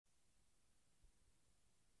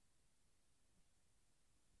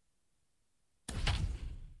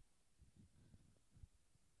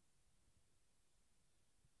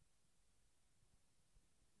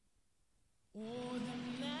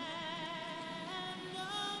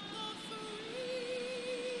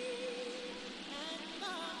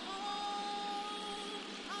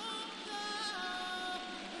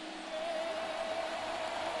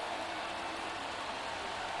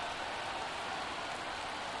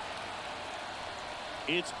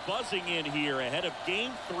It's buzzing in here ahead of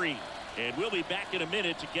Game 3. And we'll be back in a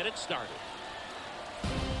minute to get it started.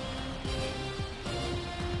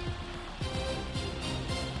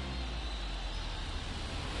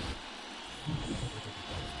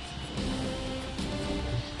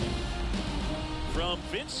 From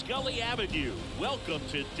Vince Scully Avenue, welcome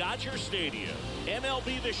to Dodger Stadium.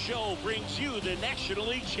 MLB The Show brings you the National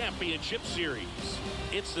League Championship Series.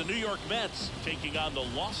 It's the New York Mets taking on the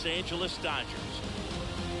Los Angeles Dodgers.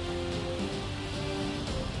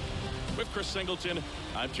 With Chris Singleton,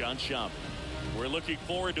 I'm John Schaub. We're looking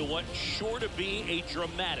forward to what's sure to be a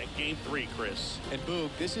dramatic Game 3, Chris. And Boog,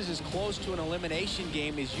 this is as close to an elimination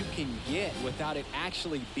game as you can get without it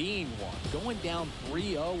actually being one. Going down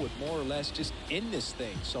 3-0 would more or less just end this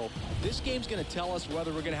thing. So this game's going to tell us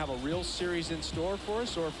whether we're going to have a real series in store for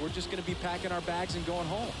us or if we're just going to be packing our bags and going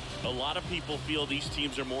home. A lot of people feel these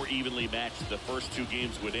teams are more evenly matched. The first two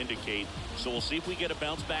games would indicate. So we'll see if we get a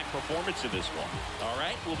bounce-back performance in this one. All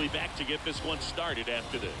right, we'll be back to get this one started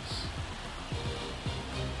after this.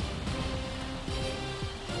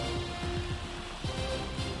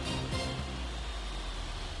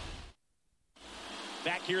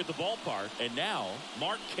 Back here at the ballpark, and now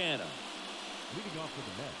Mark Canha. Leading off for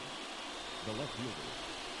the Mets, the left fielder,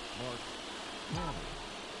 Mark Canha.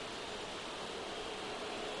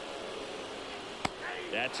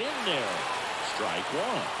 That's in there. Strike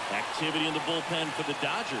one. Activity in the bullpen for the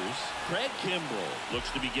Dodgers. Craig Kimbrell looks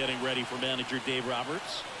to be getting ready for manager Dave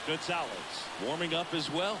Roberts. Gonzalez warming up as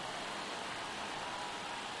well.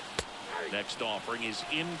 Next offering is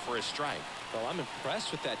in for a strike. Well, I'm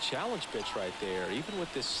impressed with that challenge pitch right there. Even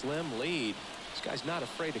with this slim lead, this guy's not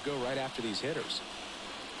afraid to go right after these hitters.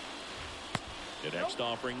 The next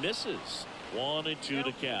offering misses. 1-2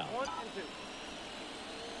 to count.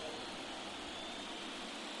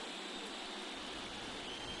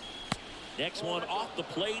 Next one off the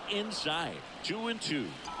plate inside. 2-2.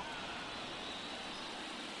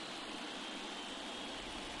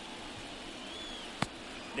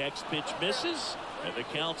 Next pitch misses, and the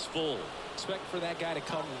count's full. Expect for that guy to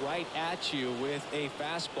come right at you with a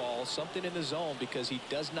fastball, something in the zone, because he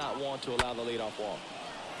does not want to allow the leadoff walk.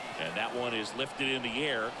 And that one is lifted in the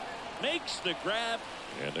air, makes the grab,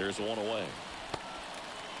 and there's one away.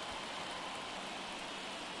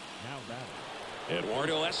 Now batting,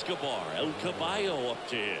 Eduardo Escobar, El Caballo up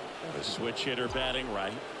to hit. The switch hitter batting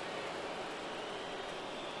right.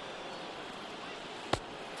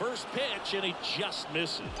 First pitch, and he just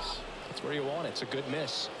misses. That's where you want it. It's a good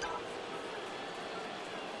miss.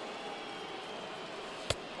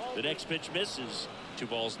 The next pitch misses. 2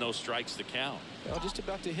 balls, no strikes to count. Well, just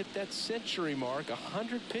about to hit that century mark.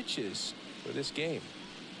 100 pitches for this game.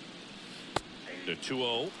 The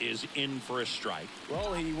 2-0 is in for a strike.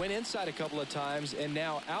 Well, he went inside a couple of times, and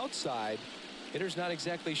now outside. Hitter's not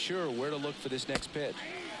exactly sure where to look for this next pitch.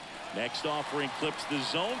 Next offering clips the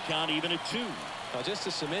zone count even at 2. Now, just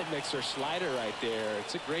a cement mixer slider right there.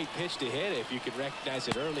 It's a great pitch to hit if you can recognize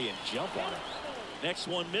it early and jump on it. Next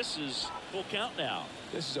one misses. Full count now.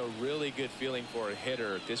 This is a really good feeling for a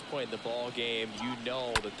hitter at this point in the ball game. You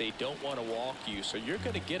know that they don't want to walk you, so you're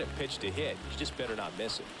going to get a pitch to hit. You just better not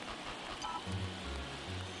miss it.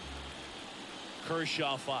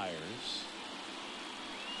 Kershaw fires.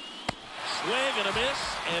 Swing and a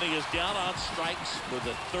miss, and he is down on strikes for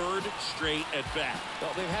the 3rd straight at bat.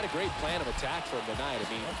 Well, they've had a great plan of attack for him tonight. I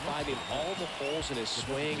mean, finding all the holes in his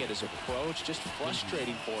swing and his approach, just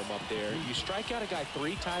frustrating for him up there. You strike out a guy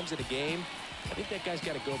 3 times in a game, I think that guy's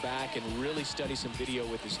got to go back and really study some video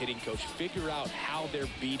with his hitting coach, figure out how they're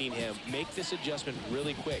beating him, make this adjustment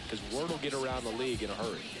really quick, because word will get around the league in a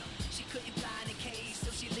hurry.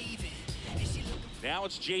 Now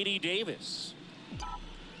it's J.D. Davis.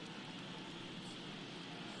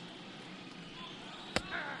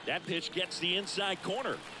 That pitch gets the inside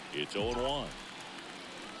corner. It's 0-1.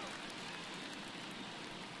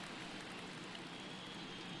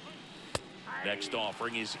 Next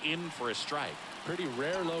offering is in for a strike. Pretty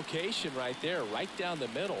rare location right there, right down the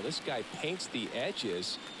middle. This guy paints the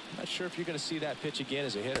edges. I'm not sure if you're going to see that pitch again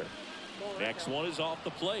as a hitter. Next one is off the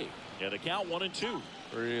plate. And the count 1-2.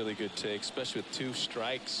 Really good take, especially with 2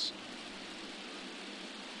 strikes.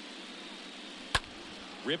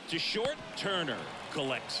 Ripped to short. Turner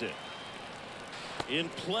collects it. In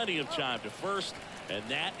plenty of time to first, and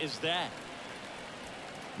that is that.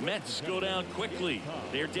 Mets go down quickly.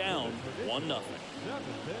 They're down 1-0.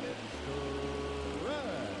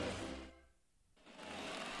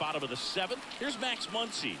 Bottom of the 7th. Here's Max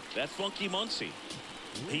Muncy. That funky Muncy.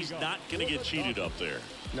 He's not going to get cheated up there.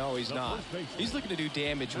 No, he's not. He's looking to do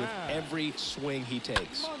damage with every swing he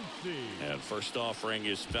takes. And first offering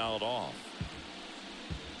is fouled off.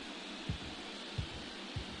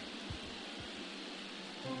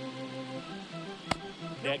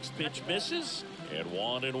 Next pitch misses, and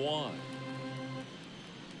 1-1.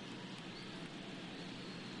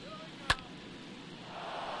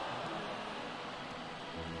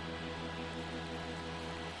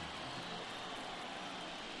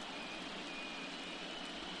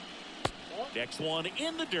 Next one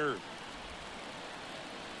in the dirt.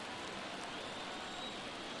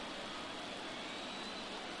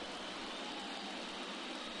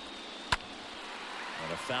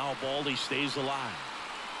 And a foul ball, he stays alive.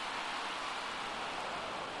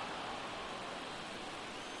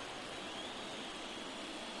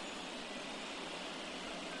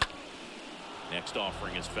 Next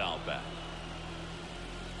offering is fouled back.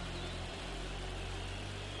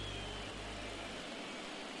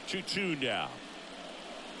 Two now.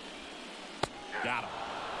 Got him.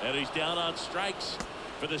 And he's down on strikes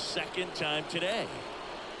for the second time today.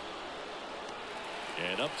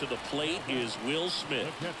 And up to the plate is Will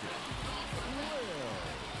Smith.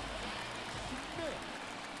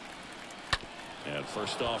 And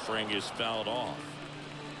first offering is fouled off.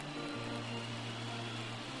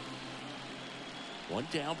 One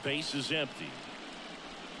down, base is empty.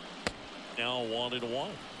 Now 1-1.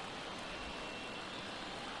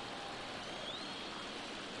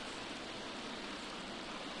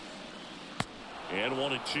 And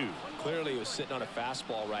 1-2. Clearly, he was sitting on a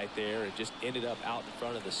fastball right there and just ended up out in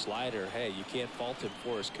front of the slider. Hey, you can't fault him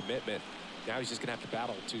for his commitment. Now he's just going to have to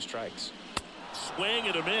battle with 2 strikes. Swing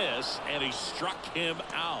and a miss, and he struck him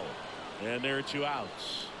out. And there are 2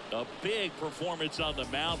 outs. A big performance on the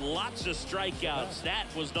mound. Lots of strikeouts. That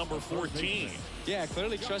was number 14. Yeah,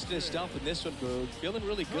 clearly trusting his stuff in this one, Boog. Feeling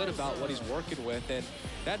really good about what he's working with, and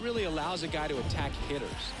that really allows a guy to attack hitters.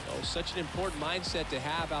 Oh, such an important mindset to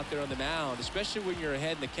have out there on the mound, especially when you're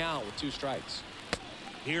ahead in the count with 2 strikes.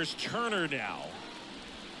 Here's Turner now.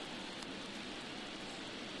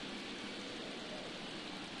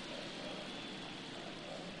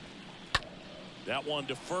 That one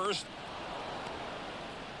to first.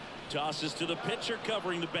 Tosses to the pitcher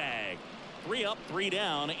covering the bag. 3 up, 3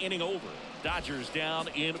 down, inning over. Dodgers down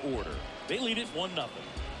in order. They lead it 1-0.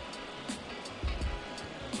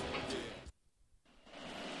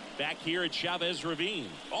 Back here at Chavez Ravine.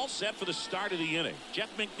 All set for the start of the inning. Jeff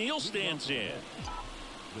McNeil stands in.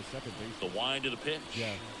 The second base. The wind of the pitch.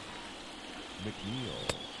 Jeff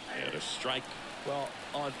McNeil. And a strike. Well,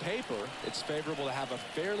 on paper, it's favorable to have a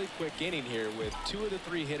fairly quick inning here with 2 of the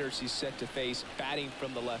 3 hitters he's set to face batting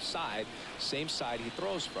from the left side, same side he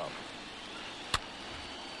throws from.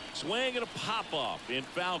 Swing and a pop-off in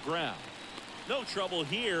foul ground. No trouble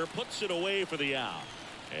here. Puts it away for the out.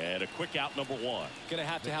 And a quick out, number 1. Going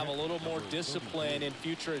to have a little more discipline in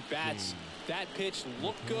future at bats. That pitch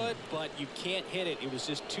looked good, but you can't hit it. It was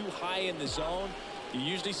just too high in the zone. You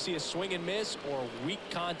usually see a swing and miss or weak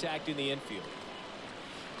contact in the infield.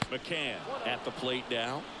 McCann at the plate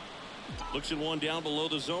now. Looks at one down below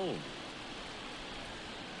the zone.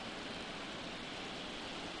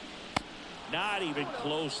 Not even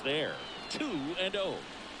close there. 2-0.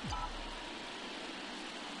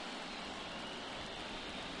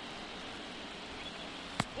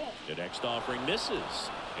 The next offering misses.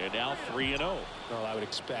 And now 3-0. Well, I would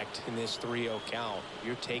expect in this 3-0 count,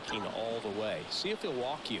 you're taking all the way. See if he'll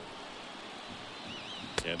walk you.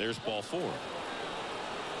 And there's ball 4.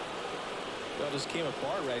 Well, just came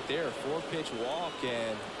apart right there. 4-pitch walk,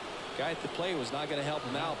 and guy at the plate was not going to help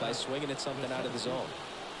him out by swinging at something out of the zone.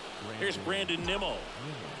 Here's Brandon Nimmo.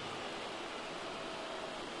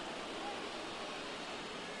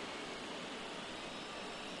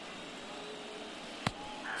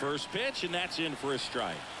 First pitch, and that's in for a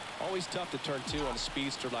strike. Always tough to turn 2 on a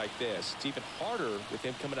speedster like this. It's even harder with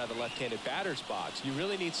him coming out of the left-handed batter's box. You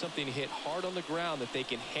really need something to hit hard on the ground that they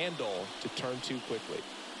can handle to turn 2 quickly.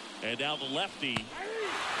 And now the lefty.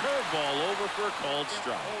 Curveball over for a called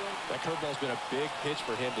strike. That curveball's been a big pitch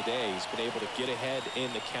for him today. He's been able to get ahead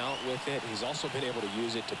in the count with it. He's also been able to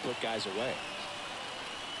use it to put guys away.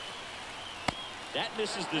 That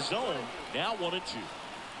misses the zone. Now 1-2.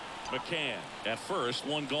 McCann at first,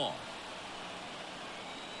 1 gone.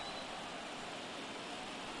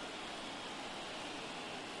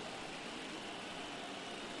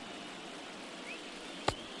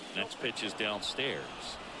 Next pitch is downstairs.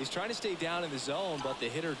 He's trying to stay down in the zone, but the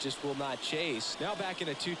hitter just will not chase. Now back in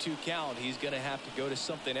a 2-2 count, he's going to have to go to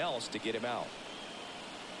something else to get him out.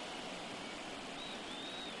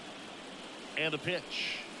 And a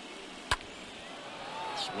pitch.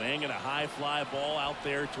 Swing and a high fly ball out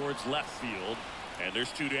there towards left field. And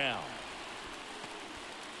there's 2 down.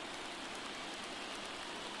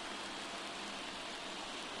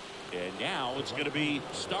 And now it's going to be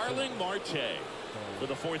Starling Marte for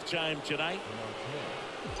the 4th time tonight.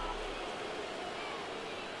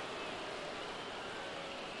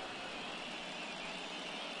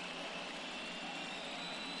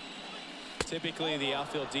 Typically, the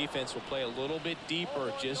outfield defense will play a little bit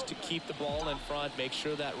deeper just to keep the ball in front, make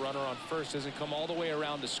sure that runner on first doesn't come all the way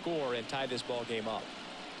around to score and tie this ball game up.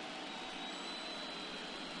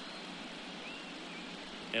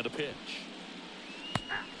 And a pitch.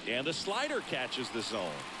 And a slider catches the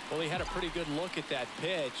zone. Well, he had a pretty good look at that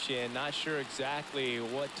pitch and not sure exactly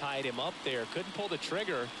what tied him up there. Couldn't pull the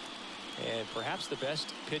trigger, and perhaps the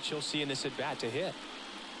best pitch you'll see in this at bat to hit.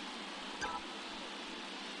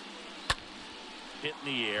 Hit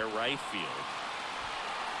in the air, right field.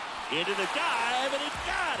 Into the dive, and he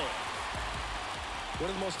got it. One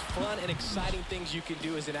of the most fun and exciting things you can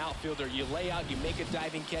do as an outfielder. You lay out, you make a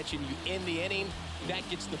diving catch, and you end the inning. That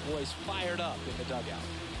gets the boys fired up in the dugout.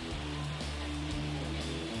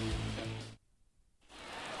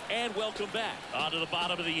 And welcome back. On to the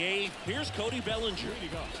bottom of the eighth. Here's Cody Bellinger.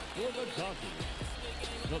 Leading up for the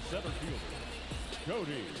Dodgers, the center fielder,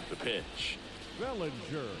 Cody The pitch.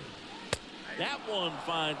 Bellinger. That one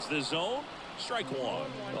finds the zone. Strike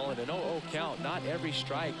one. Well, in an 0-0 count, not every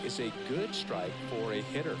strike is a good strike for a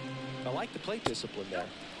hitter. I like the plate discipline there.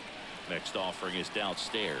 Next offering is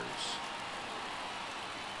downstairs.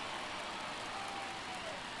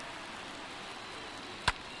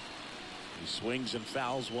 He swings and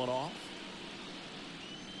fouls one off.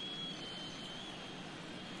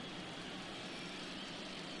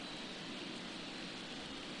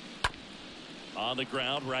 On the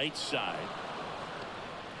ground, right side.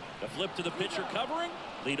 The flip to the pitcher covering.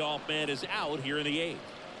 Leadoff man is out here in the eighth.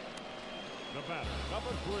 The batter, number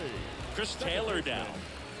 3. Chris Taylor down.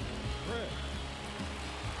 Chris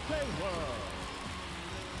Taylor.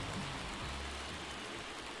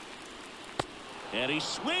 And he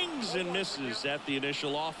swings and misses at the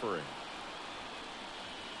initial offering.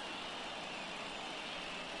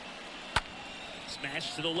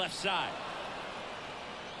 Smash to the left side.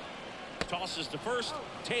 Tosses to first.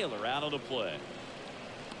 Taylor out on the play.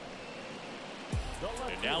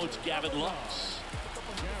 And now it's Gavin Lux.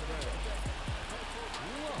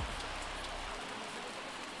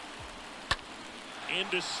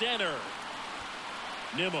 Into center.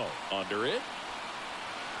 Nimmo under it.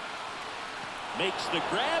 Makes the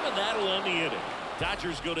grab, and that'll end the inning.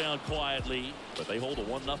 Dodgers go down quietly, but they hold a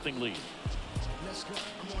 1-0 lead.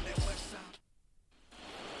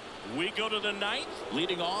 We go to the ninth.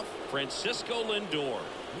 Leading off, Francisco Lindor.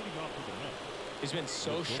 He's been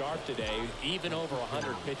so sharp today, even over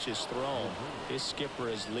 100 pitches thrown. His skipper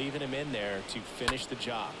is leaving him in there to finish the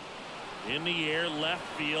job. In the air, left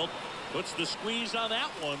field. Puts the squeeze on that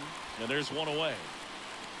one, and there's one away.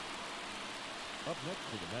 Up next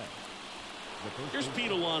to the net. Here's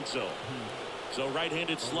Pete Alonso. So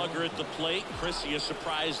right-handed slugger at the plate. Chris, you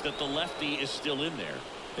surprised that the lefty is still in there?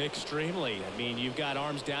 Extremely. I mean, you've got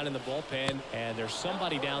arms down in the bullpen, and there's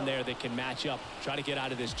somebody down there that can match up, try to get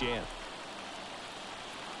out of this jam.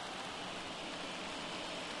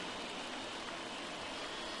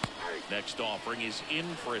 Next offering is in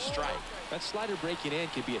for a strike. That slider breaking in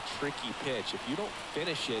can be a tricky pitch. If you don't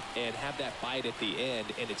finish it and have that bite at the end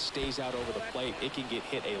and it stays out over the plate, it can get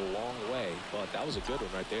hit a long way. But that was a good one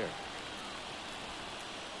right there.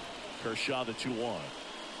 Kershaw the 2-1.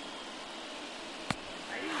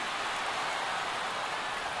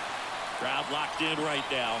 Crowd locked in right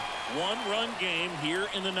now. One-run game here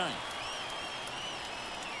in the ninth.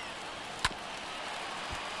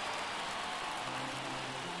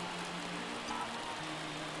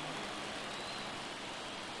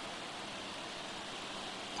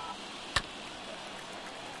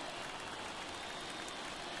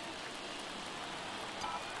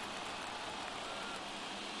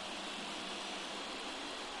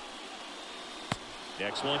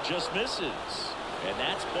 Next one just misses. And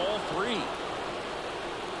that's ball 3.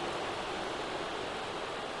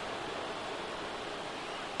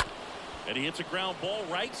 And he hits a ground ball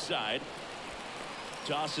right side.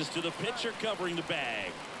 Tosses to the pitcher covering the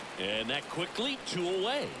bag. And that quickly 2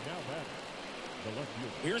 away. Now batter, the left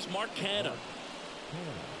fielder. Here's Mark Canha.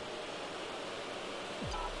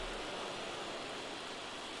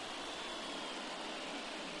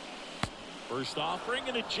 First offering,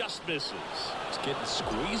 and it just misses. It's getting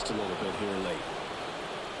squeezed a little bit here late.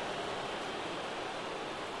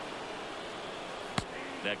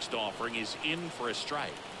 Next offering is in for a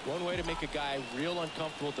strike. One way to make a guy real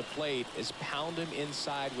uncomfortable at the plate is pound him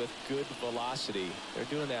inside with good velocity. They're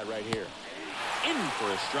doing that right here. In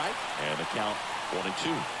for a strike, and the count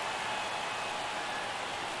 1-2.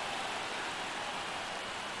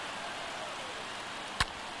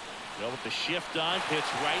 Well, with the shift on, pitch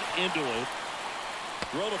right into it.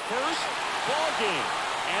 Throw to first. Ball game.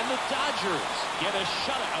 And the Dodgers get a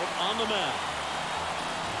shutout on the mound.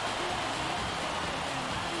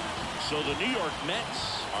 So the New York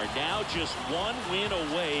Mets are now just one win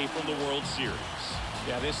away from the World Series.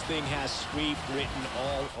 Yeah, this thing has sweep written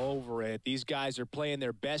all over it. These guys are playing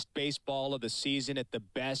their best baseball of the season at the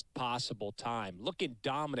best possible time. Looking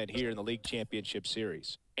dominant here in the League Championship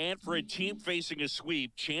Series. And for a team facing a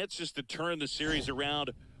sweep, chances to turn the series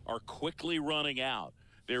around are quickly running out.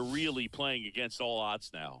 They're really playing against all odds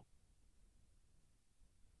now.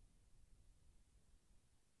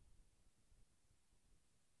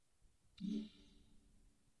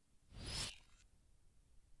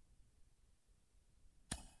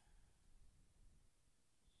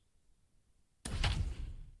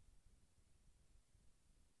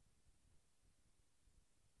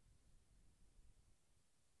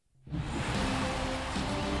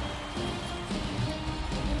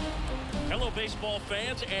 Hello, baseball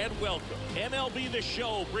fans, and welcome. MLB The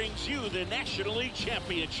Show brings you the National League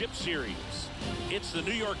Championship Series. It's the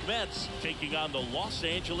New York Mets taking on the Los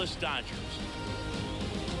Angeles Dodgers.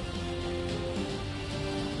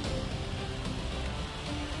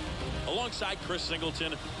 Alongside Chris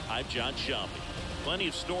Singleton, I'm John Shelby. Plenty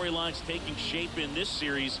of storylines taking shape in this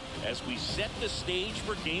series as we set the stage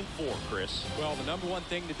for Game 4, Chris. Well, the number one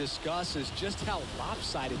thing to discuss is just how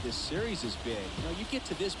lopsided this series has been. You know, you get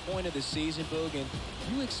to this point of the season, Boog, and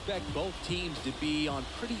you expect both teams to be on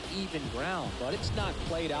pretty even ground, but it's not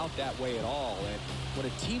played out that way at all. And when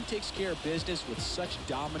a team takes care of business with such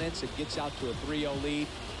dominance and gets out to a 3-0 lead,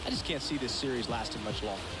 I just can't see this series lasting much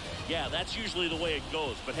longer. Yeah, that's usually the way it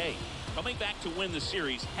goes, but hey, coming back to win the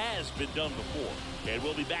series has been done before. And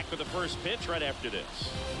we'll be back with the first pitch right after this.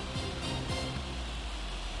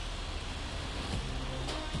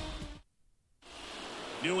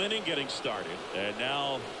 New inning getting started. And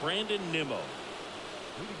now Brandon Nimmo.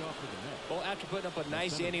 Well, after putting up a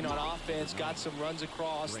nice inning on offense, got some runs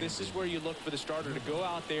across, this is where you look for the starter to go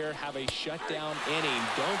out there, have a shutdown inning.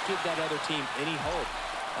 Don't give that other team any hope.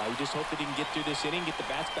 You just hope that he can get through this inning, get the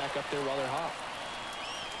bats back up there while they're hot.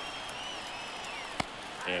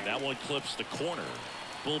 And that one clips the corner.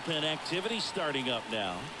 Bullpen activity starting up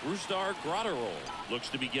now. Brusdar Graterol looks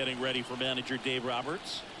to be getting ready for manager Dave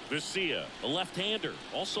Roberts. Vesia, a left-hander,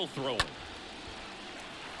 also throwing.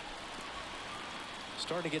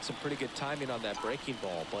 Starting to get some pretty good timing on that breaking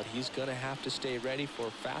ball, but he's going to have to stay ready for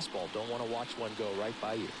a fastball. Don't want to watch one go right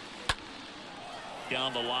by you.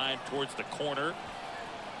 Down the line towards the corner.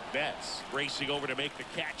 Betts racing over to make the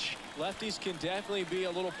catch. Lefties can definitely be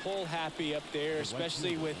a little pull happy up there,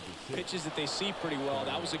 especially with pitches that they see pretty well.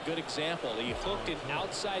 That was a good example. He hooked an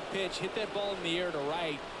outside pitch, hit that ball in the air to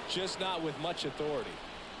right, just not with much authority.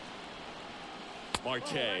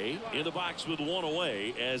 Marte in the box with one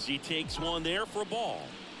away as he takes one there for a ball.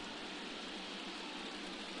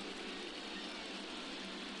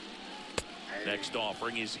 Next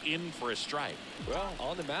offering is in for a strike. Well,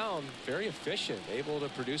 on the mound, very efficient, able to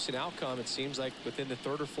produce an outcome, it seems like, within the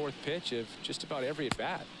third or fourth pitch of just about every at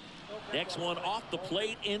bat. Next one off the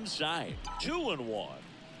plate inside. 2-1.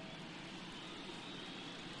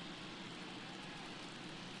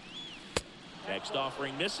 Next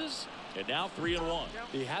offering misses, and now 3-1.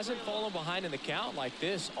 He hasn't fallen behind in the count like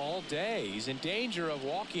this all day. He's in danger of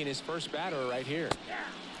walking his first batter right here.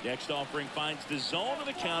 Next offering finds the zone, and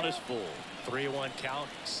the count is full. 3-1 count,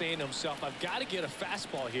 saying to himself, I've got to get a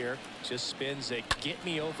fastball here. Just spins a get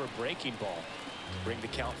me over breaking ball. Bring the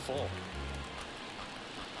count full.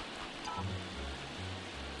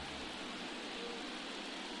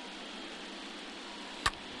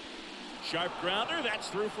 Sharp grounder, that's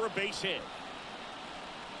through for a base hit.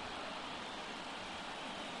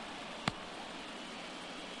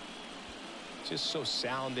 Just so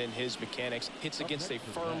sound in his mechanics. Hits against a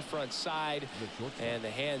firm front side, and the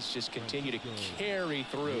hands just continue to carry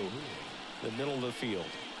through the middle of the field.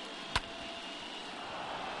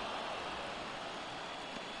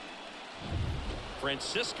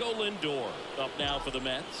 Francisco Lindor up now for the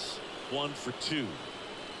Mets. 1 for 2.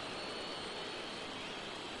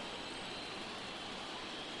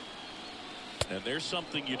 And there's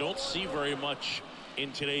something you don't see very much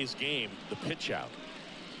in today's game, the pitch out.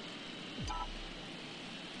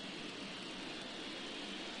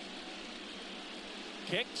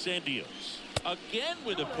 Kicks and deals. Again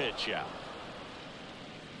with a pitch out.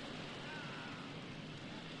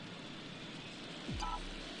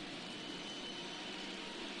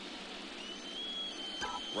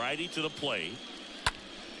 Righty to the plate.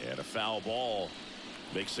 And a foul ball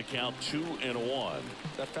makes the count 2-1.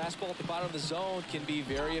 That fastball at the bottom of the zone can be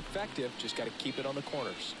very effective. Just got to keep it on the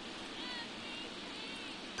corners.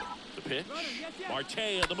 The pitch.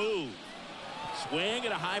 Marte on the move. Swing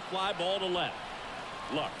and a high fly ball to left.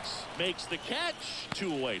 Lux makes the catch.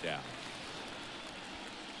 2 away down.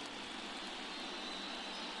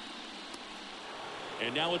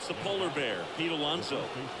 And now it's the polar bear, Pete Alonso.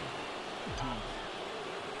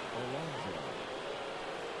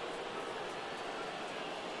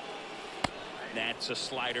 That's a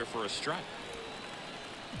slider for a strike.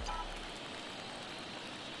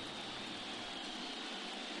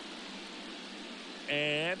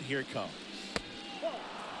 And here it comes.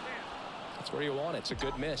 That's where you want it. It's a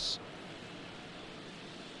good miss.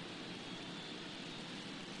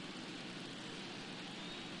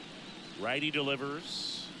 Righty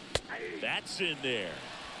delivers. That's in there.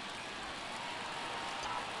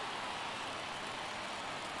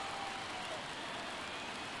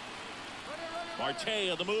 Marte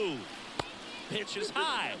on the move. Pitch is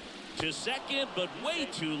high to second, but way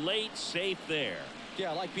too late. Safe there.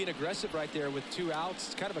 Yeah, I like being aggressive right there with 2 outs.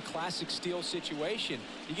 It's kind of a classic steal situation.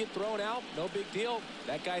 You get thrown out, no big deal.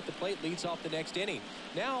 That guy at the plate leads off the next inning.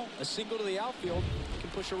 Now, a single to the outfield can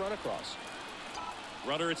push a run across.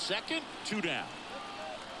 Runner at second, 2 down.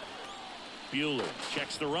 Buehler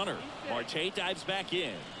checks the runner. Marte dives back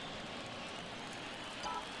in.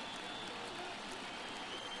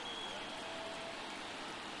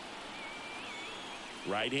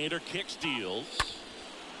 Right-hander kick steals.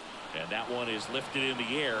 And that one is lifted in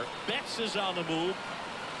the air. Betts is on the move.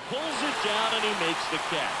 Pulls it down and he makes the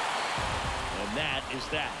catch. And that is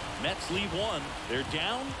that. Mets lead 1. They're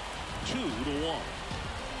down 2-1.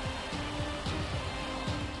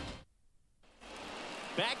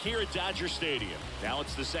 Back here at Dodger Stadium. Now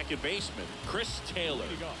it's the second baseman, Chris Taylor.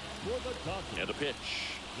 And the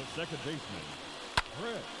pitch. The second baseman,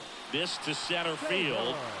 Chris. This to center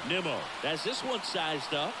field. Nimmo has this one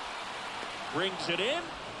sized up. Brings it in.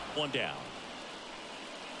 1 down.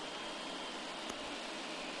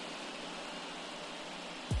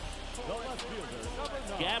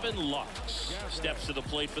 Gavin Lux steps to the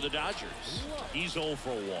plate for the Dodgers. He's 0 for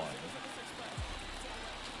 1.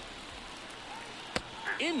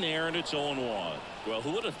 In there, and it's 0-1. Well,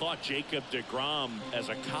 who would have thought Jacob deGrom as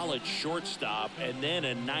a college shortstop and then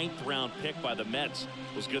a 9th round pick by the Mets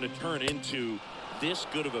was going to turn into this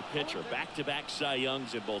good of a pitcher? Back-to-back Cy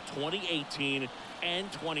Youngs in both 2018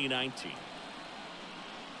 and 2019.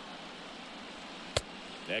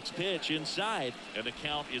 Next pitch inside, and the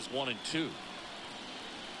count is 1-2.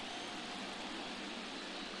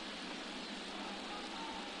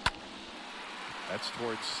 That's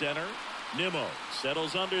towards center. Nimmo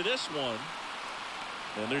settles under this one,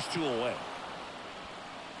 and there's 2 away.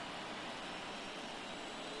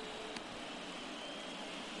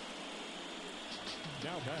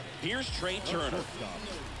 Here's Trey Turner.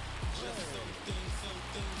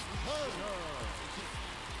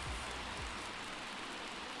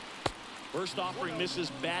 First offering misses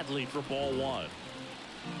badly for ball 1.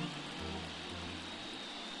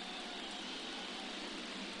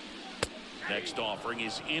 Next offering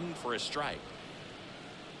is in for a strike.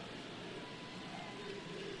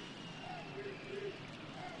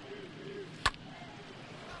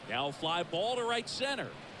 Now fly ball to right center.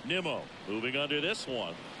 Nimmo moving under this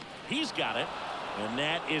one. He's got it. And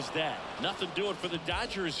that is that. Nothing doing for the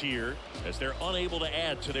Dodgers here as they're unable to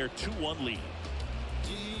add to their 2-1 lead.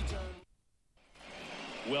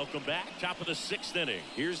 Welcome back. Top of the 6th inning.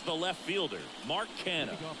 Here's the left fielder, Mark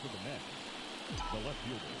Canha. The left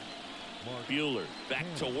fielder, Mark Buehler back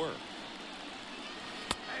to work.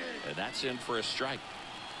 And that's in for a strike.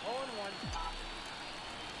 0-1.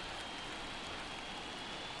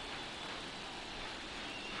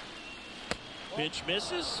 Pitch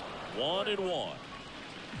misses. 1-1.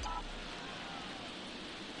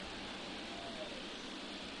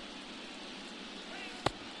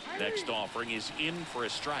 Next offering is in for a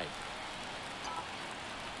strike.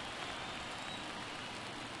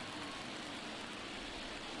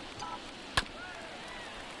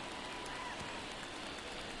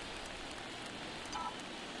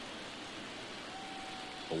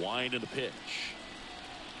 A wind in the pitch.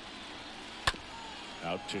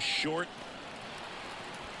 Out to short.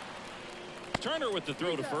 Turner with the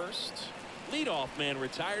throw to first. Leadoff man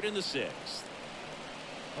retired in the 6th.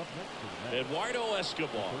 Eduardo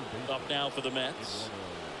Escobar up now for the Mets.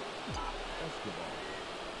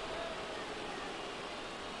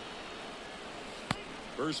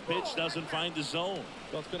 First pitch doesn't find the zone.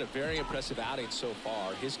 Well, it's been a very impressive outing so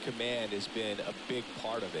far. His command has been a big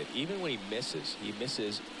part of it. Even when he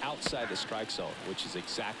misses outside the strike zone, which is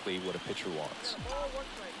exactly what a pitcher wants.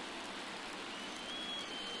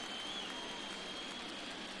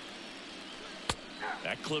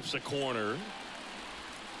 That clips a corner.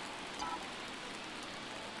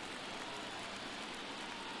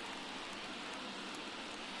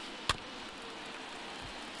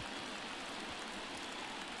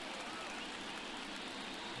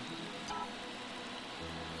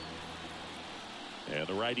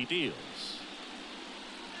 the righty deals.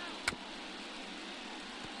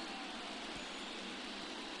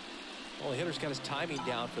 Well, the hitter's got his timing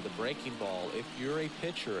down for the breaking ball. If you're a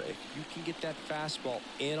pitcher, if you can get that fastball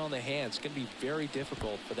in on the hands, it's going to be very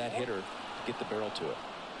difficult for that hitter to get the barrel to it.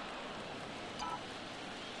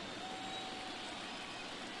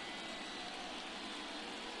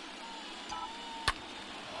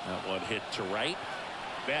 That one hit to right.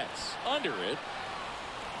 Betts under it.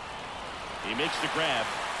 He makes the grab.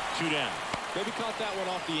 2 down. Maybe caught that one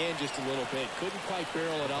off the end just a little bit. Couldn't quite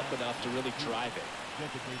barrel it up enough to really drive it.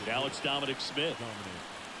 Now it's Dominic Smith.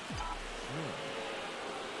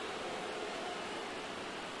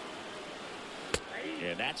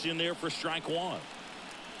 And that's in there for strike 1.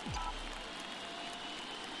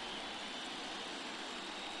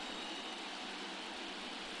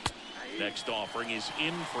 Next offering is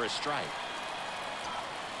in for a strike.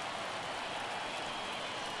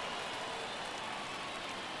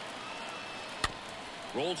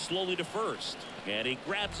 Rolled slowly to first, and he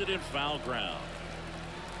grabs it in foul ground.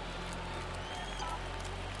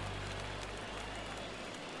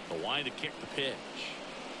 The line to kick the pitch.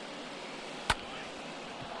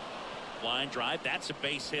 Line drive. That's a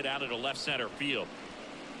base hit out into left center field.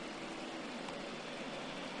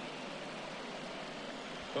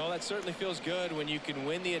 Well, that certainly feels good when you can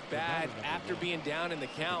win the at-bat after being down in the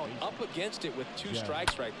count, up against it with 2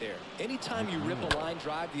 strikes right there. Anytime you rip a line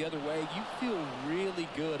drive the other way, you feel really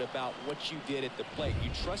good about what you did at the plate.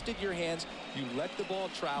 You trusted your hands, you let the ball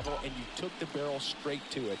travel, and you took the barrel straight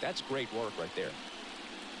to it. That's great work right there.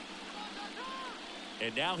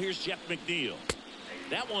 And now here's Jeff McNeil.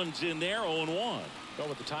 That one's in there, 0-1. Go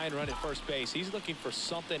with the tying run at first base. He's looking for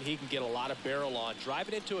something he can get a lot of barrel on. Drive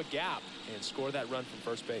it into a gap and score that run from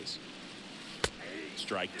first base.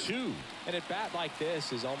 Strike 2. An at bat like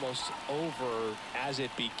this is almost over as it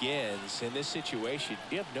begins. In this situation,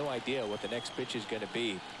 you have no idea what the next pitch is going to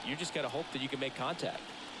be. You just got to hope that you can make contact.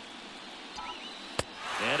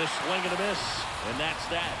 And a swing and a miss. And that's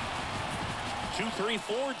that.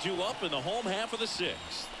 2-3-4 due up in the home half of the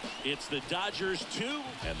 6th. It's the Dodgers 2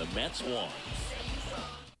 and the Mets 1.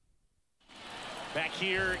 Back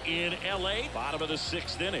here in L.A., bottom of the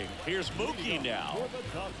 6th inning. Here's Mookie now.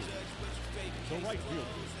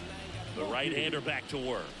 The right-hander back to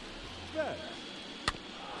work.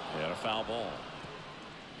 And a foul ball.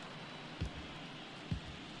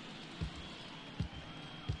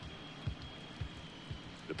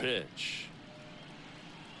 The pitch.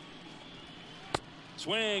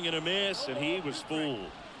 Swing and a miss, and he was fooled.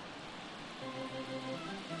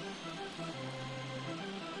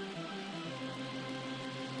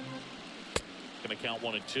 Going to count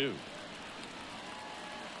 1 and 2.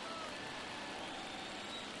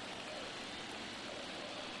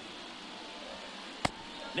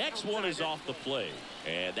 Next one is off the plate,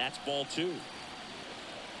 and that's ball 2.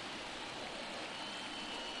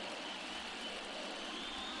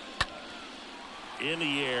 In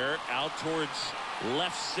the air, out towards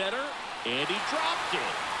left center, and he dropped it.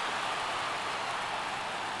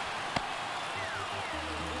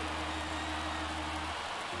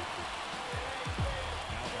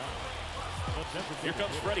 Here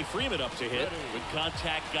comes Freddie Freeman up to hit. Good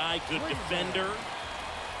contact guy, good defender.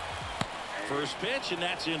 First pitch, and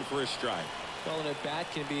that's in for a strike. Well, an at bat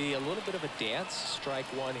can be a little bit of a dance. Strike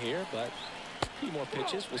 1 here, but a few more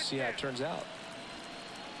pitches. We'll see how it turns out.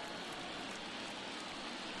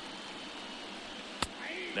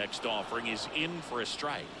 Next offering is in for a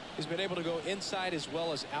strike. He's been able to go inside as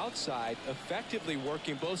well as outside, effectively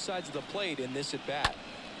working both sides of the plate in this at bat.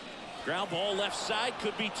 Ground ball left side,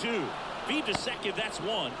 could be 2. Feed to second, that's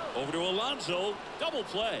 1. Over to Alonso, double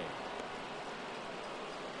play.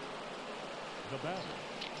 The batter,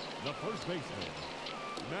 the first baseman,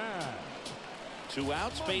 Max. 2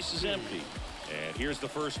 outs, base is empty. And here's the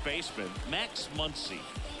first baseman, Max Muncy.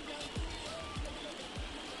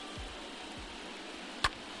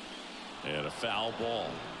 And a foul ball.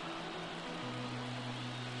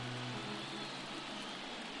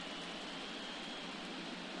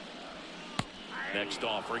 Next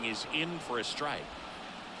offering is in for a strike.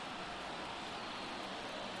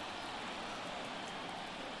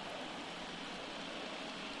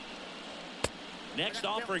 Next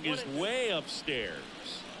offering is way upstairs.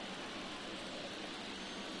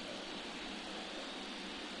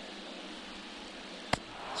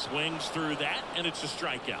 Swings through that, and it's a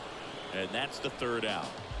strikeout. And that's the 3rd out.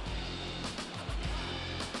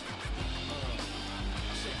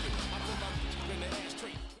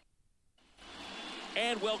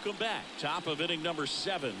 And welcome back. Top of inning number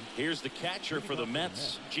 7. Here's the catcher for the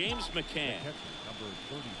Mets, James McCann. Number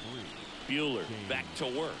 33. Bueller back to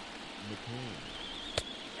work.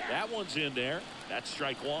 That one's in there. That's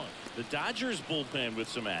strike one. The Dodgers bullpen with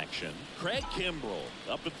some action. Craig Kimbrell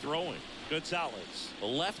up and throwing. Gonzalez, the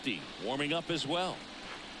lefty, warming up as well.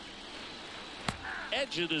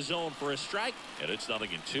 Edge of the zone for a strike, and it's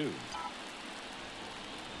 0-2.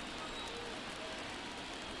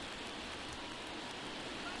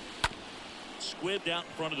 Squibbed out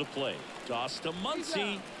in front of the plate. Toss to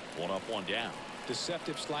Muncy. One up, one down.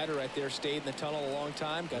 Deceptive slider right there. Stayed in the tunnel a long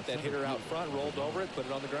time. Got that hitter out front. Rolled over it. Put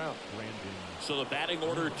it on the ground. So the batting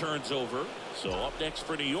order turns over. So up next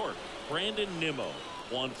for New York, Brandon Nimmo.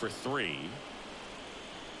 1 for 3.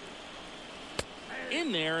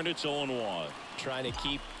 In there, and it's 0-1. Trying to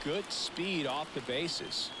keep good speed off the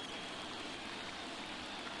bases.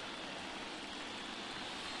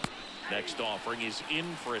 Next offering is in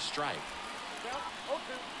for a strike.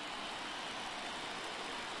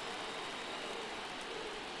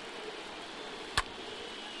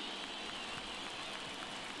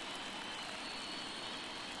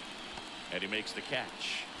 And he makes the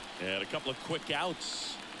catch. And a couple of quick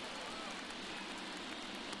outs.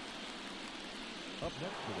 Up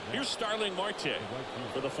next for the Mets, Here's Starling Marte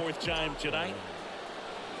for the 4th time tonight.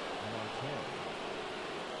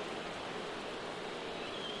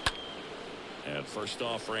 And first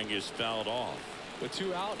offering is fouled off. With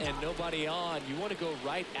 2 out and nobody on, you want to go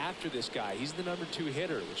right after this guy. He's the number 2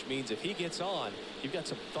 hitter, which means if he gets on, you've got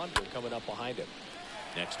some thunder coming up behind him.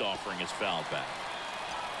 Next offering is fouled back.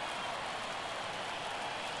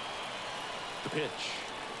 The pitch.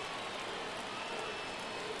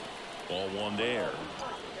 Ball 1 there.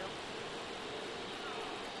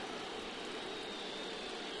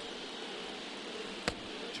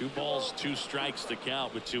 Two balls, 2 strikes to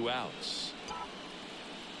count with 2 outs.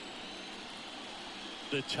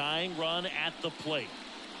 The tying run at the plate.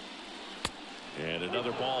 And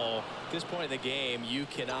another ball. At this point in the game, you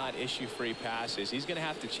cannot issue free passes. He's going to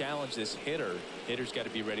have to challenge this hitter. Hitter's got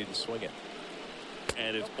to be ready to swing it.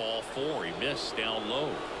 And it's ball 4. He missed down low.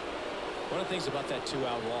 One of the things about that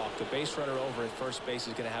 2-out walk, the base runner over at first base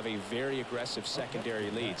is going to have a very aggressive secondary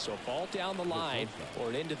lead. So a ball down the line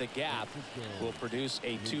or into the gap will produce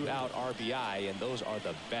a 2-out RBI, and those are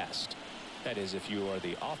the best. That is, if you are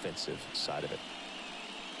the offensive side of it.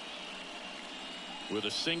 With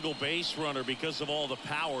a single base runner, because of all the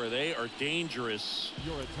power, they are dangerous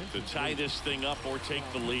to tie this thing up or take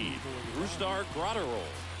the lead. Brusdar Graterol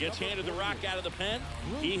gets handed the rock out of the pen.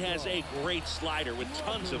 He has a great slider with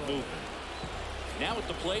tons of movement. Now at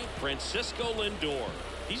the plate, Francisco Lindor.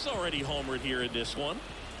 He's already homered here in this one.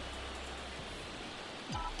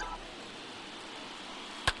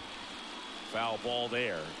 Foul ball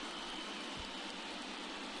there.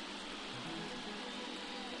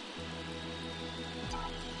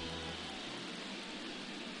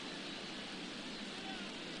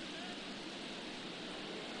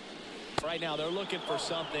 Right now, they're looking for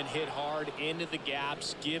something hit hard into the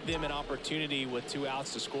gaps, give them an opportunity with 2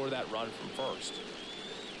 outs to score that run from first.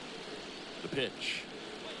 The pitch.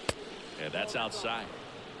 And that's outside.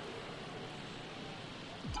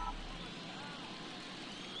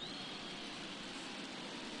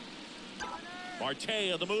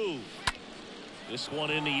 Marte on the move. This one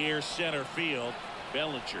in the air center field.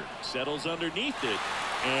 Bellinger settles underneath it,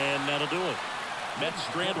 and that'll do it. Mets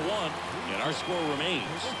strand 1, and our score remains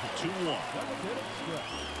 2-1.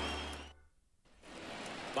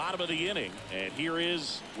 Bottom of the inning, and here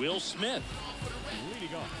is Will Smith.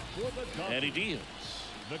 leading off for the Dodgers, And he deals.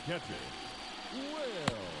 the catcher,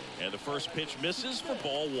 Will. And the first pitch misses for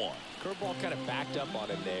ball 1. Curveball kind of backed up on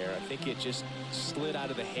him there. I think it just slid out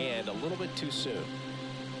of the hand a little bit too soon.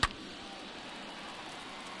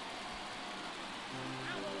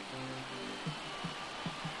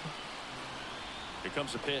 Here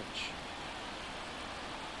comes the pitch.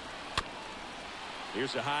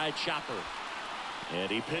 Here's a high chopper. And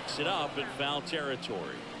he picks it up in foul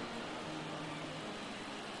territory.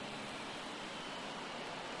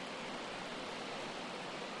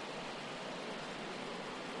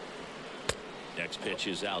 Next pitch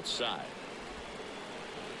is outside.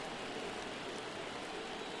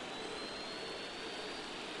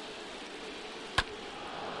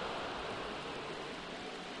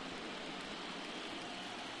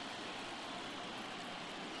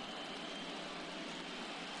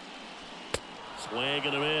 Swing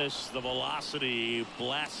and a miss. The velocity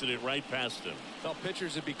blasted it right past him. Well,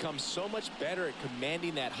 pitchers have become so much better at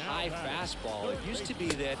commanding that high fastball. It used to be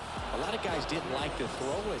that a lot of guys didn't like to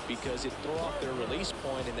throw it because it threw off their release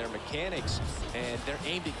point and their mechanics, and they're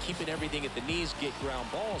aimed at keeping everything at the knees, get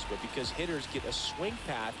ground balls. But because hitters get a swing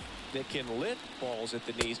path that can lift balls at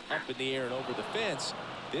the knees up in the air and over the fence,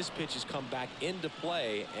 this pitch has come back into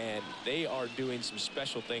play, and they are doing some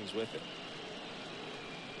special things with it.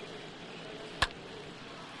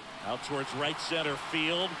 Out towards right center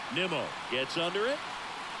field. Nimmo gets under it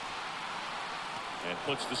and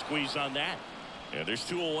puts the squeeze on that. And there's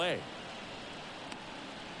 2 away.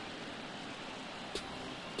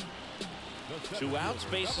 2 outs,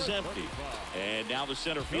 base is empty. And now the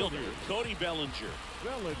center fielder, Cody Bellinger.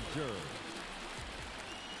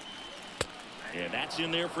 And that's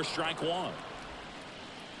in there for strike 1.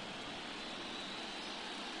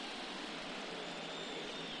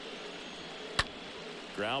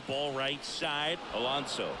 Ground ball right side.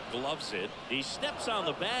 Alonso gloves it. He steps on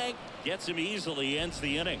the bag, gets him easily, ends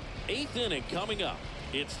the inning. 8th inning coming up.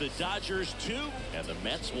 It's the Dodgers 2 and the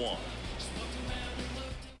Mets 1.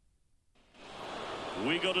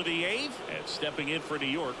 We go to the 8th, and stepping in for New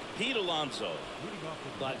York, Pete Alonso.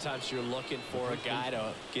 A lot of times you're looking for a guy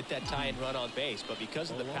to get that tying run on base, but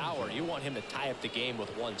because of the power, you want him to tie up the game with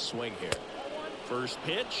 1 swing here. First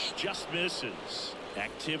pitch just misses.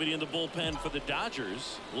 Activity in the bullpen for the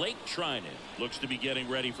Dodgers. Lake Trinan looks to be getting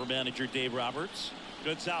ready for manager Dave Roberts.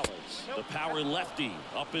 Gonzalez, the power lefty,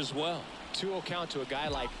 up as well. 2-0 count to a guy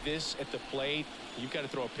like this at the plate. You've got to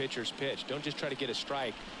throw a pitcher's pitch. Don't just try to get a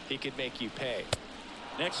strike. He could make you pay.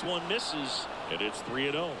 Next one misses, and it's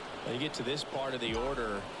 3-0. When you get to this part of the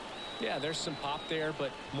order, yeah, there's some pop there,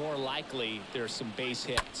 but more likely there's some base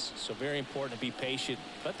hits. So very important to be patient.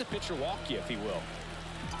 Let the pitcher walk you if he will.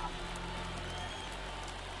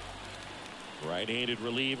 Right-handed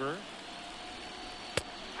reliever.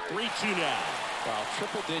 3-2 now. Well,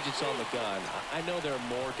 triple digits on the gun. I know there are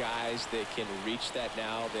more guys that can reach that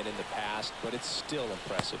now than in the past, but it's still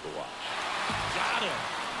impressive to watch. Got him.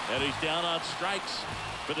 And he's down on strikes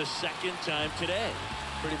for the 2nd time today.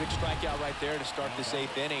 Pretty big strikeout right there to start this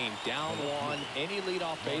 8th inning. Down 1. Any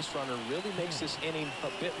leadoff base runner really makes this inning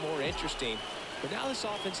a bit more interesting. But now this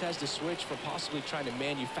offense has to switch from possibly trying to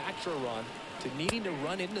manufacture a run to needing to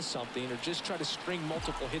run into something or just try to string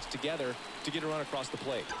multiple hits together to get a run across the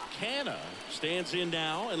plate. Canna stands in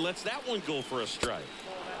now and lets that one go for a strike.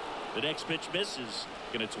 The next pitch misses,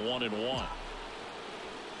 and it's 1-1.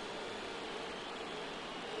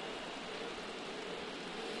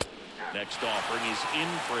 Next offering is in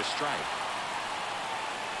for a strike.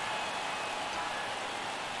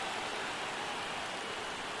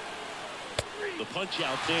 The punch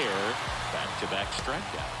out there. Back-to-back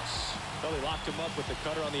strikeouts. Well, he locked him up with the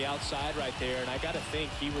cutter on the outside right there, and I got to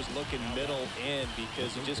think he was looking middle in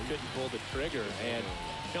because he just couldn't pull the trigger. And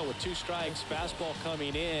you know, with 2 strikes, fastball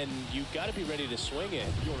coming in, you've got to be ready to swing it.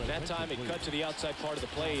 That time it cut to the outside part of the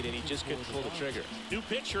plate, and he just couldn't pull the trigger. New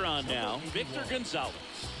pitcher on now, Victor Gonzalez.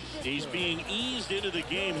 He's being eased into the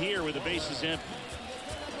game here with the bases empty.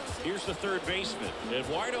 Here's the 3rd baseman,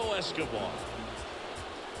 Eduardo Escobar.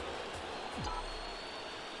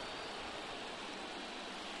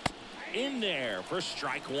 In there for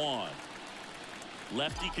strike 1.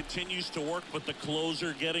 Lefty continues to work, but the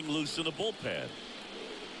closer getting loose in the bullpen.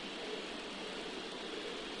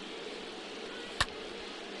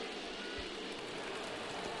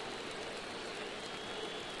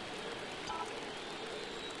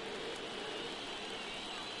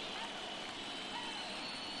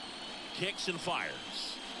 Kicks and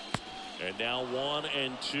fires. And now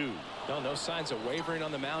 1-2. No signs of wavering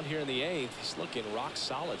on the mound here in the 8th. He's looking rock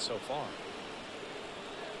solid so far.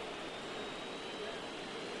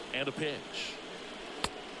 And a pitch.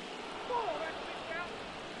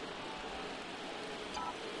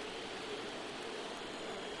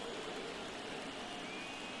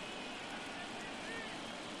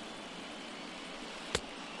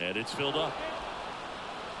 And it's filled up.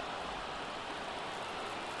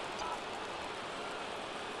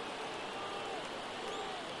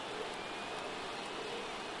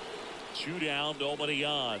 Two down, nobody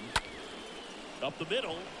on. Up the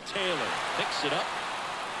middle, Taylor picks it up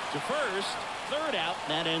to first. 3rd out,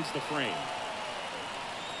 and that ends the frame.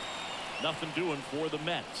 Nothing doing for the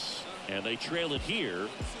Mets, and they trail it here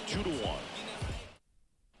 2-1.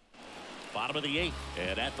 Bottom of the 8th,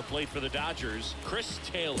 and at the plate for the Dodgers, Chris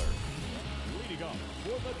Taylor. Leading off for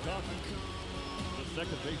the Dodgers, the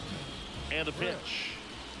 2nd baseman. And a pitch.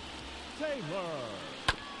 Taylor.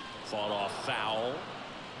 Fought off foul.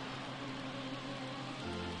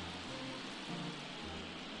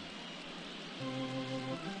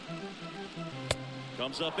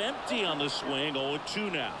 Comes up empty on the swing.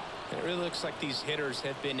 0-2 now. It really looks like these hitters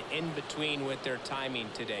have been in between with their timing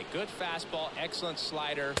today. Good fastball, excellent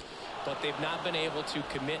slider, but they've not been able to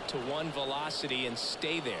commit to one velocity and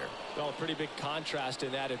stay there. Well, a pretty big contrast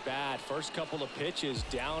in that at bat. First couple of pitches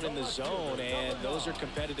down in the zone, and those are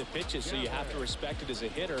competitive pitches, so you have to respect it as a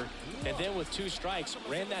hitter. And then with 2 strikes,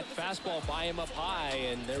 ran that fastball by him up high,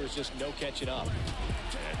 and there was just no catching up.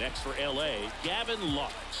 And next for L.A., Gavin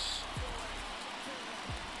Lux.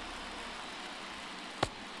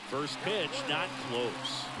 First pitch, not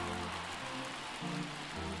close.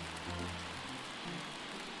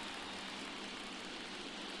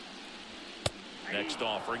 Next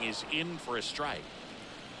offering is in for a strike.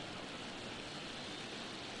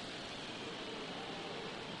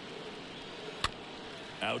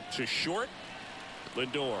 Out to short.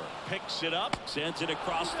 Lindor picks it up, sends it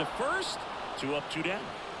across to first. 2 up, 2 down.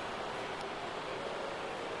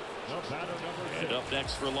 And up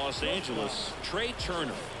next for Los Angeles, Trey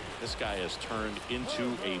Turner. This guy has turned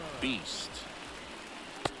into a beast.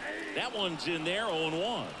 That one's in there,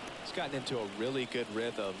 0-1. He's gotten into a really good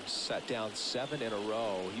rhythm, set down 7 in a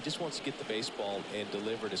row. He just wants to get the baseball and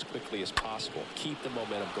deliver it as quickly as possible. Keep the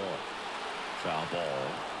momentum going. Foul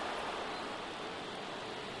ball.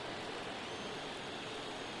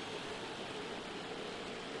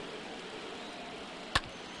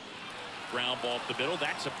 Ground ball up the middle.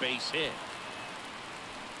 That's a base hit.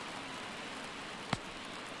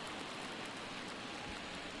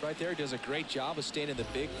 Right there, does a great job of staying in the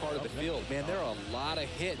big part of the field. Man, there are a lot of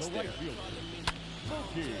hits there.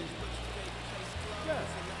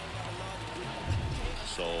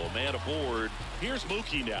 So man aboard. Here's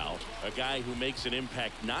Mookie now, a guy who makes an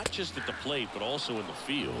impact not just at the plate but also in the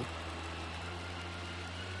field.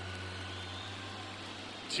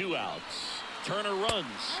 2 outs. Turner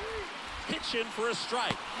runs. Pitch in for a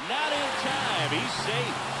strike. Not in time. He's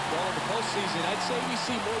safe. Well, in the postseason, I'd say we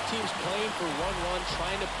see more teams playing for 1 run,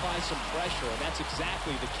 trying to apply some pressure, and that's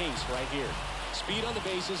exactly the case right here. Speed on the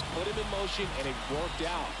bases, put him in motion, and it worked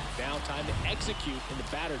out. Now time to execute in the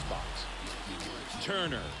batter's box.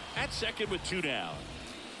 Turner at second with 2 down.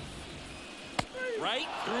 Right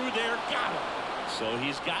through there, got him. So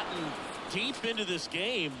he's gotten deep into this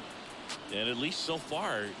game, and at least so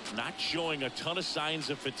far, not showing a ton of signs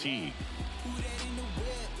of fatigue.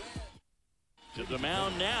 To the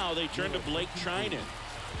mound now, they turn to Blake Trinan,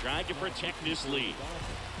 trying to protect this lead.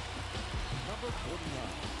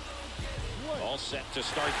 All set to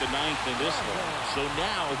start the 9th in this one. So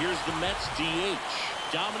now here's the Mets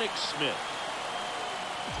DH, Dominic Smith.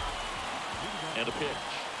 And a pitch.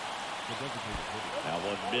 That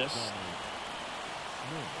one missed.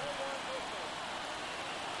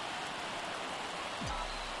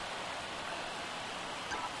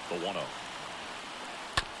 The 1-0.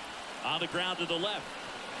 On the ground to the left.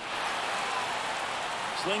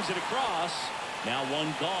 Slings it across. Now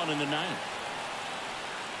 1 gone in the 9th.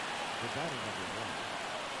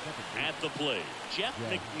 At the plate, Jeff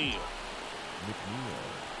McNeil.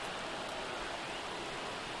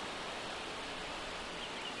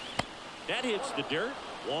 That hits the dirt.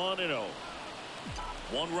 1-0.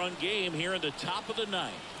 1-run game here in the top of the 9th.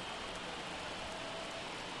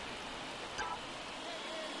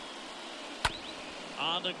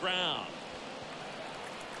 On the ground.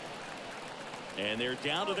 And they're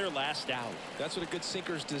down to their last out. That's what a good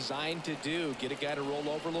sinker's designed to do. Get a guy to roll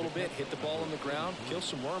over a little bit, hit the ball on the ground, kill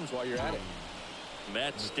some worms while you're at it.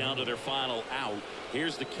 Mets down to their final out.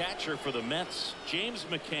 Here's the catcher for the Mets, James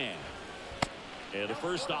McCann. And the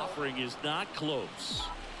first offering is not close.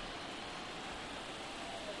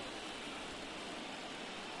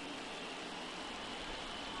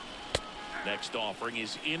 Next offering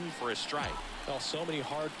is in for a strike. Well, so many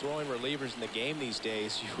hard-throwing relievers in the game these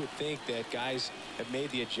days, you would think that guys have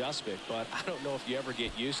made the adjustment, but I don't know if you ever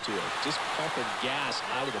get used to it. Just pumping gas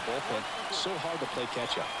out of the bullpen. So hard to play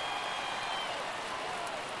catch-up.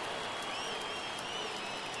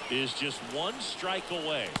 Is just 1 strike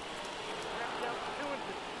away.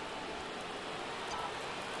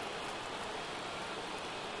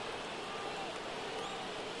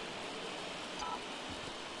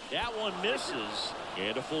 That one misses,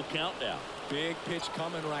 and a full count now. Big pitch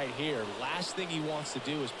coming right here. Last thing he wants to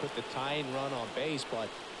do is put the tying run on base, but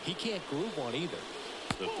he can't groove one either.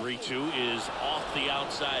 The 3-2 is off the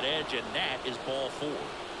outside edge, and that is ball 4.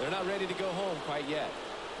 They're not ready to go home quite yet.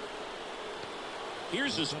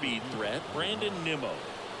 Here's a speed threat, Brandon Nimmo.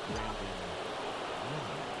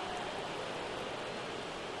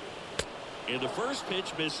 And the first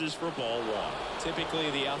pitch misses for ball one.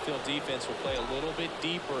 Typically, the outfield defense will play a little bit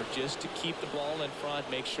deeper just to keep the ball in front,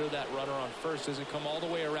 make sure that runner on first doesn't come all the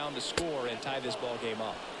way around to score and tie this ball game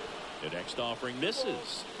up. The next offering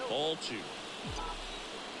misses. Ball two.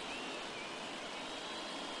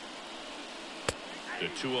 The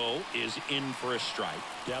 2-0 is in for a strike.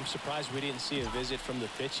 Yeah, I'm surprised we didn't see a visit from the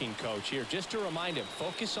pitching coach here. Just to remind him,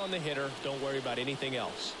 focus on the hitter. Don't worry about anything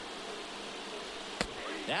else.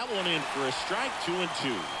 That one in for a strike,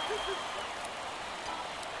 2-2.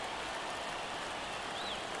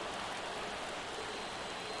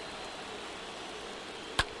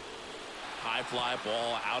 High fly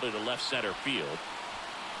ball out into left center field.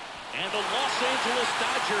 And the Los Angeles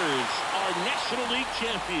Dodgers are National League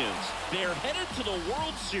champions. They're headed to the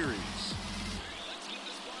World Series.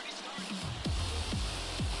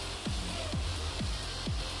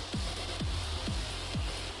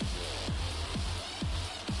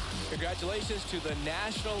 Congratulations to the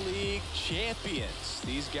National League champions.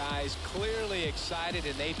 These guys clearly excited,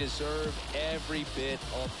 and they deserve every bit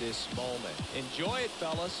of this moment. Enjoy it,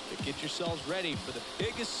 fellas, but get yourselves ready for the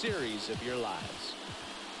biggest series of your lives.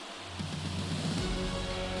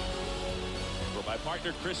 For my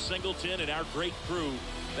partner Chris Singleton and our great crew,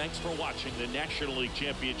 thanks for watching the National League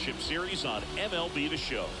Championship Series on MLB The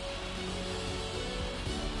Show.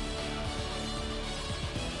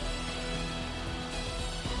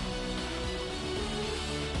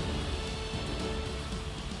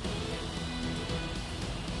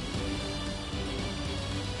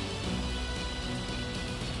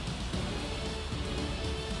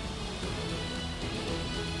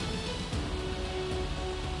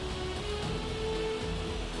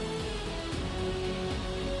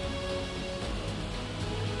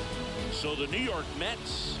 So the New York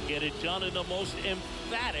Mets get it done in the most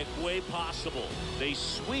emphatic way possible. They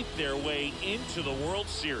sweep their way into the World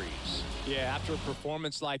Series. Yeah, after a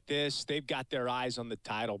performance like this, they've got their eyes on the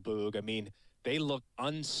title, Boog. I mean, they look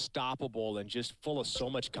unstoppable and just full of so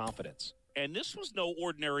much confidence. And this was no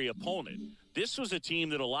ordinary opponent. This was a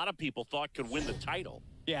team that a lot of people thought could win the title.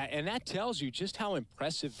 Yeah, and that tells you just how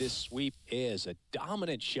impressive this sweep is. A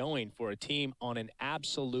dominant showing for a team on an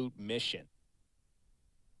absolute mission.